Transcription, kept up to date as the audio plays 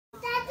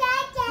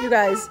You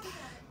guys,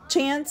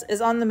 Chance is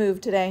on the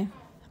move today.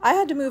 I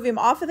had to move him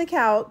off of the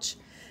couch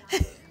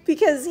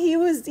because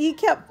he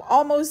kept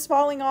almost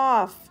falling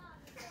off.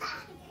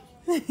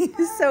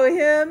 So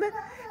him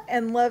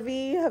and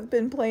Lovey have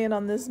been playing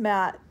on this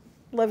mat.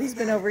 Lovey's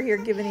been over here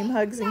giving him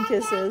hugs and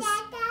kisses.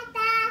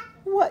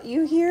 What,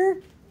 you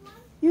hear?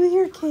 You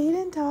hear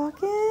Caden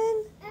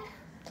talking?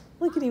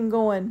 Look at him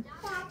going.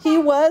 He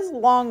was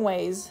long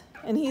ways,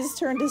 and he's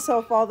turned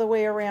himself all the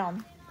way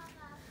around.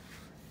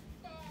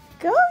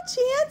 Go,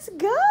 Chance,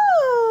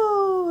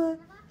 go!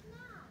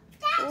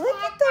 Look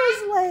at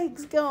those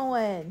legs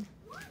going.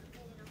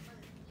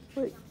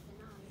 Look,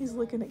 he's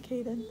looking at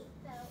Caden.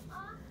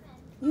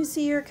 You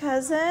see your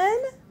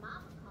cousin?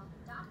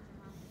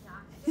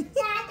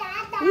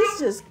 He's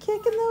just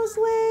kicking those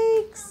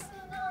legs.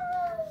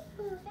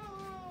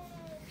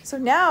 So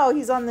now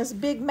he's on this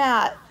big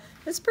mat.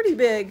 It's pretty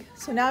big.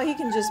 So now he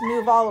can just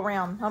move all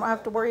around. I don't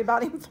have to worry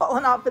about him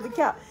falling off of the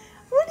couch.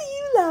 What are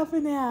you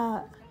laughing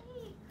at?